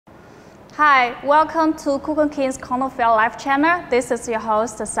Hi, welcome to Cookeking's Cornerfield Live channel. This is your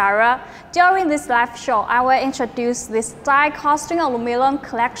host, Sarah. During this live show, I will introduce this die casting aluminum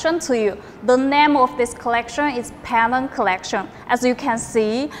collection to you. The name of this collection is Panda collection. As you can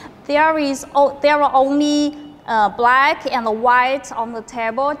see, there are only black and white on the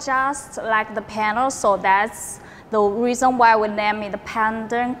table, just like the panel. So that's the reason why we name it the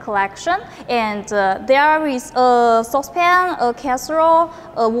Panda collection. And there is a saucepan, a casserole,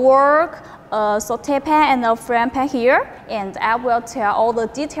 a wok, a saute pan, and a frying pan here. And I will tell all the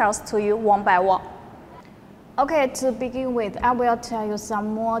details to you one by one. Okay, to begin with, I will tell you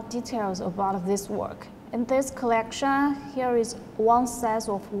some more details about this wok. In this collection, here is one size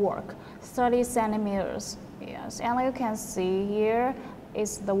of wok, 30 centimeters. Yes, and you can see here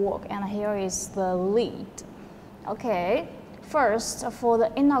is the wok, and here is the lid. Okay, first for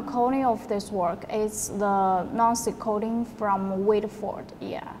the inner coating of this wok, it's the non-stick coating from Whitford.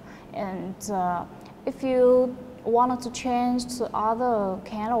 Yeah, and if you wanted to change to other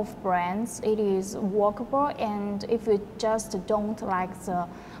kind of brands, it is workable. And if you just don't like the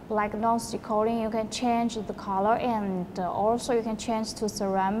black non-stick coating, you can change the color, and also you can change to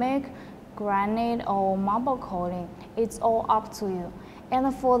ceramic, granite, or marble coating. It's all up to you.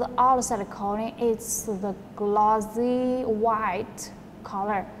 And for the outside coating, it's the glossy white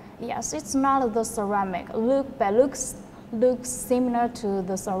color. Yes, it's not the ceramic. Looks similar to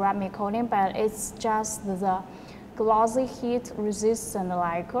the ceramic coating, but it's just the glossy heat resistant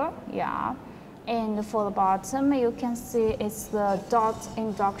lacquer. Yeah. And for the bottom, you can see it's the dot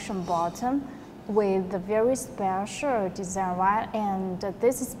induction bottom with the very special design, right? And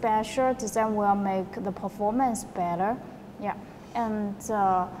this special design will make the performance better. Yeah. And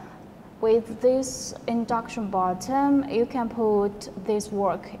with this induction bottom, you can put this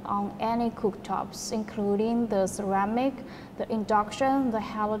wok on any cooktops, including the ceramic, the induction, the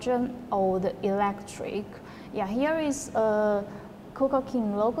halogen, or the electric. Yeah, here is a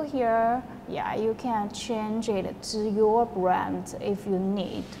Cookerking logo here. Yeah, you can change it to your brand if you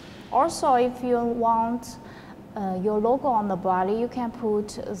need. Also, if you want your logo on the body, you can put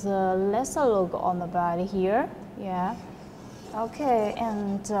the lesser logo on the body here. Yeah. Okay,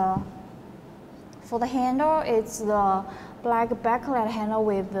 and for the handle, it's the black backlight handle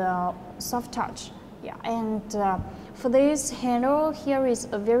with the soft touch. Yeah, and for this handle, here is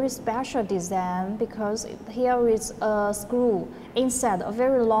a very special design because here is a screw inside, a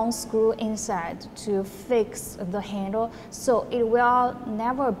very long screw inside to fix the handle, so it will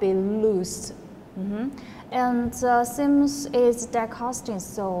never be loose. And since it's die casting,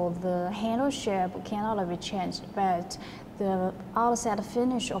 so the handle shape cannot be changed, but the outside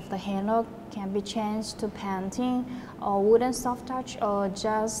finish of the handle can be changed to painting or wooden soft touch, or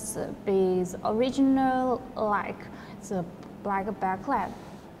just be the original like the black backlight.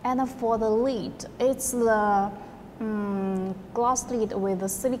 And for the lid, it's the glass lid with the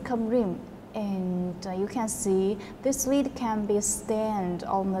silicone rim. And you can see this lid can be stand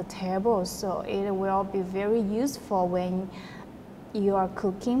on the table, so it will be very useful when you are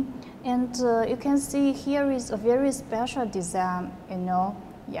cooking. And you can see here is a very special design, you know.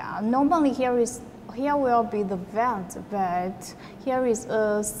 Yeah, normally here will be the vent, but here is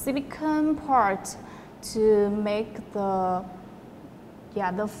a silicone part to make the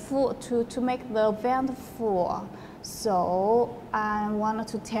to make the vent full. So I wanted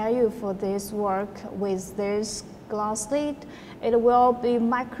to tell you, for this wok with this glass lid, it will be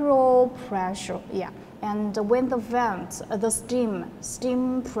micro pressure. Yeah. And when the vent, the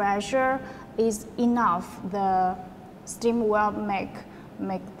steam pressure is enough, the steam will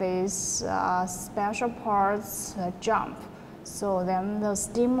make these special parts jump. So then the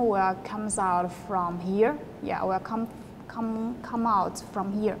steam will comes out from here. Yeah, will come out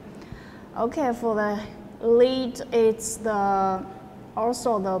from here. Okay, for the lid, it's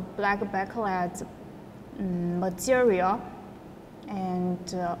also the black backlight material.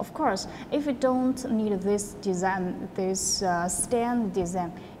 And of course, if you don't need this design, this stand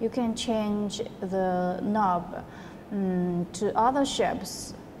design, you can change the knob to other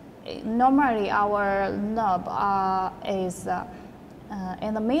shapes. Normally, our knob is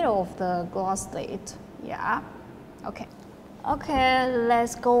in the middle of the glass lid. Yeah. Okay. Okay,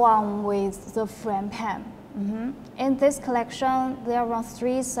 let's go on with the frying pan. In this collection, there are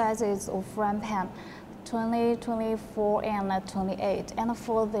 3 sizes of frying pan: 20, 24, and 28. And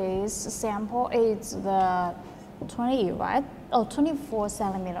for this sample, it's the 20, right? Oh, 24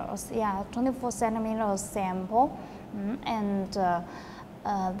 centimeters. Yeah, 24 centimeters sample. And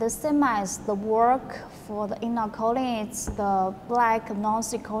The same as the work for the inner coating, it's the black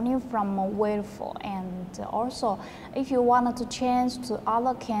non-stick coating from Waterfall. And also, if you wanted to change to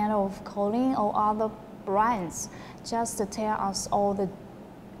other kind of coating or other brands, just tell us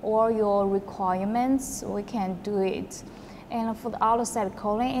all your requirements, we can do it. And for the outside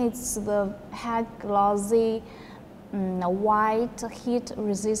coating, it's the high glossy white heat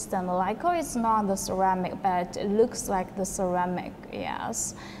resistant lacquer. It's not the ceramic, but it looks like the ceramic,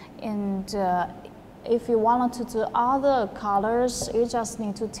 yes. And if you wanted to do other colors, you just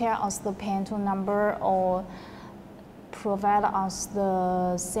need to tell us the Panda number or provide us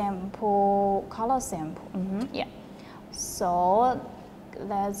the sample, color sample. Yeah. So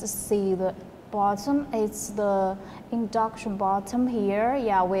let's see the bottom. It's the induction bottom here,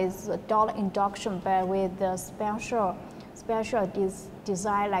 yeah, with the dot induction, but with the special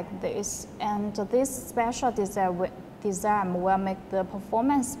design like this. And this special design will make the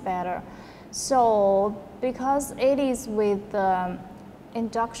performance better. So because it is with the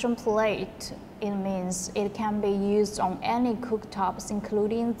induction plate, it means it can be used on any cooktops,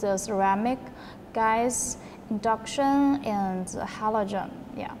 including the ceramic, gas, induction, and halogen.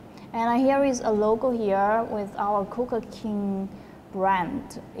 Yeah. And here is a logo here with our Cookerking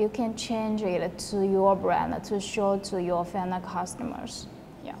brand. You can change it to your brand to show to your final customers.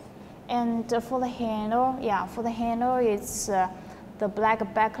 Yeah. And for the handle, yeah, for the handle, it's the black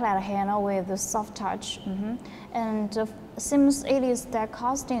backlight handle with the soft touch. And since it is that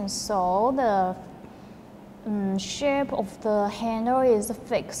casting, so the shape of the handle is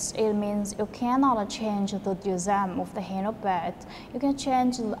fixed. It means you cannot change the design of the handle, but you can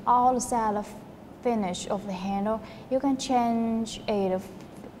change the outside finish of the handle. You can change it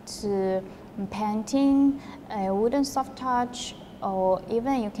to painting, a wooden soft touch, or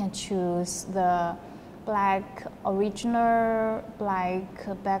even you can choose the black original black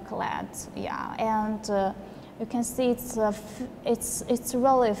backlight. Yeah, and you can see it's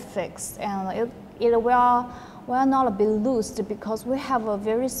really fixed, and it will not be loosed because we have a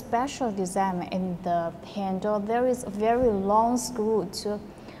very special design in the handle. There is a very long screw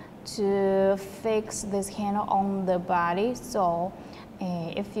to fix this handle on the body. So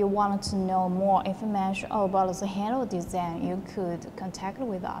if you wanted to know more information about the handle design, you could contact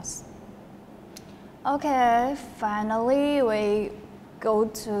with us. Okay, finally we go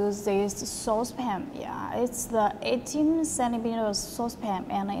to this saucepan. Yeah, it's the 18 centimeter saucepan,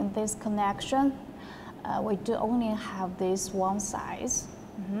 and in this connection, we do only have this one size.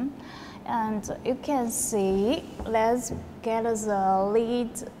 And you can see, let's get the lid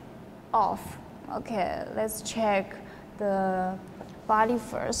off. Okay, let's check the body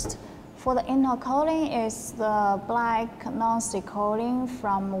first. For the inner coating, it's the black non-stick coating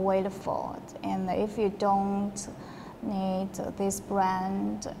from Waterfall. And if you don't need this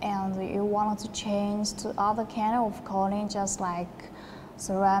brand and you want to change to other kind of coating, just like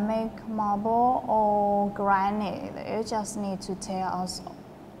ceramic, marble, or granite, you just need to tell us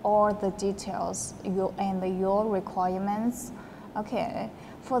all the details and your requirements. Okay,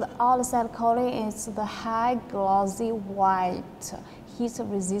 for the outside coating, it's the high glossy white heat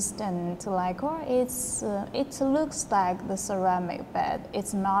resistant lacquer. It looks like the ceramic, but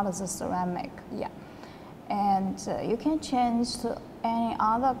it's not the ceramic. Yeah, and you can change to any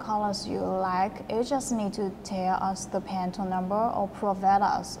other colors you like. You just need to tell us the Panda number or provide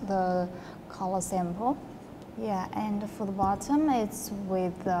us the color sample. Yeah, and for the bottom, it's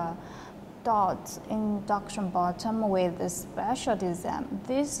with the dot induction bottom with a special design.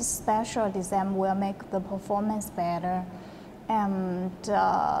 This special design will make the performance better. And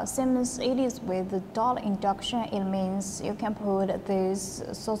since it is with the dot induction, it means you can put this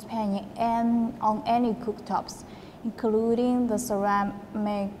saucepan on any cooktops, including the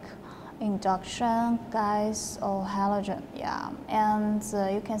ceramic, induction, gas, or halogen. Yeah, and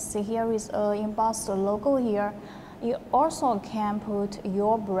you can see here is an embossed logo here. You also can put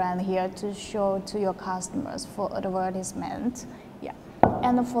your brand here to show to your customers for advertisement. Yeah,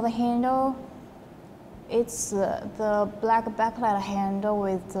 and for the handle, it's the black backlight handle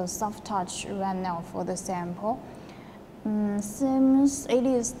with the soft touch right now for the sample. Since it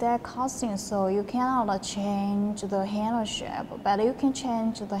is that casting, so you cannot change the handle shape, but you can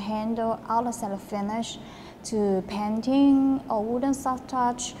change the handle outside finish to painting or wooden soft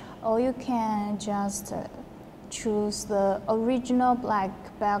touch, or you can just choose the original black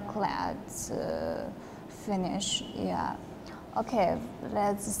backlight finish. Yeah. Okay,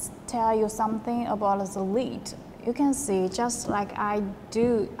 let's tell you something about the lid. You can see, just like I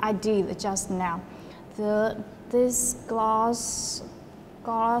did just now, this glass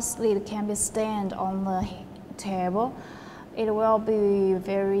lid can be stand on the table, it will be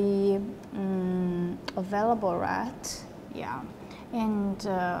very available, right? Yeah, and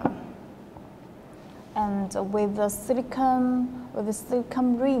with the silicone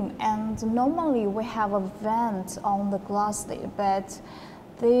rim, and normally we have a vent on the glass lid, but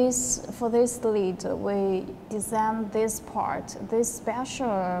for this lid we designed this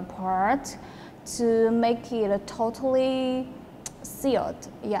special part to make it totally sealed.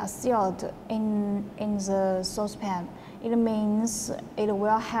 Yeah, sealed in the saucepan. It means it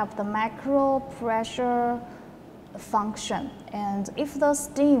will have the micro pressure function, and if the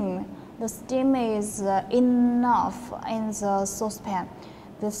steam is enough in the saucepan,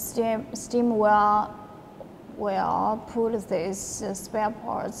 the steam will put these spare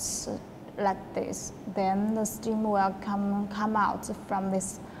parts like this. Then the steam will come out from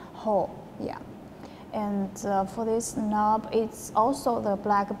this hole. Yeah, and for this knob, it's also the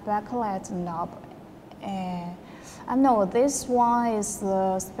black backlight knob. I know this one is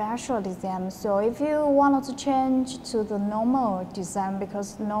the special design, so if you wanted to change to the normal design,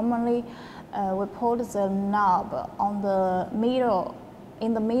 because normally we put the knob on the middle,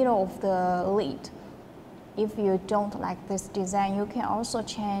 in the middle of the lid. If you don't like this design, you can also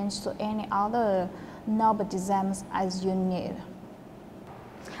change to any other knob designs as you need.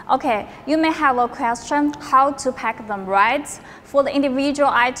 Okay, you may have a question how to pack them, right? For the individual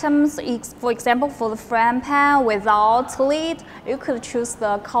items, for example, for the frying pan without lid, you could choose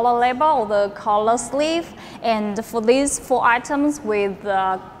the color label or the color sleeve. And for these 4 items with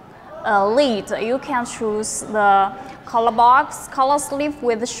the lid, you can choose the color box, color sleeve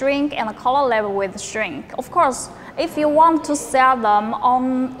with shrink, and the color label with shrink. Of course, if you want to sell them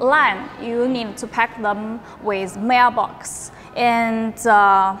online, you need to pack them with mailbox. And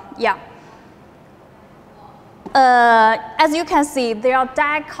yeah, as you can see, they are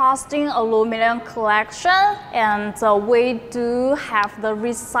die casting aluminum collection, and we do have the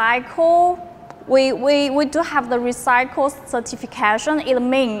recycle. We do have the recycle certification. It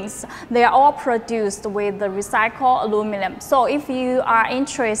means they are all produced with the recycled aluminum. So if you are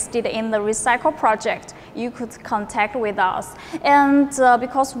interested in the recycle project, you could contact with us. And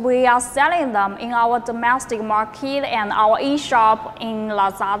because we are selling them in our domestic market and our e-shop in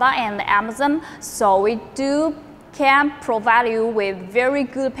Lazada and Amazon, so we can provide you with very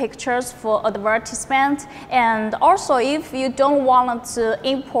good pictures for advertisement. And also, if you don't want to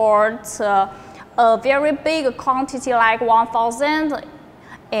import a very big quantity like 1,000,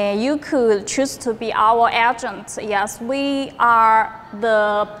 you could choose to be our agent. Yes, we are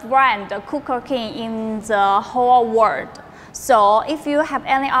the brand Cookerking in the whole world. So if you have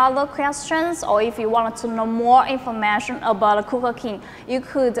any other questions, or if you wanted to know more information about Cookerking, you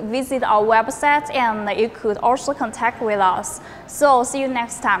could visit our website, and you could also contact with us. So see you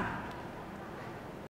next time.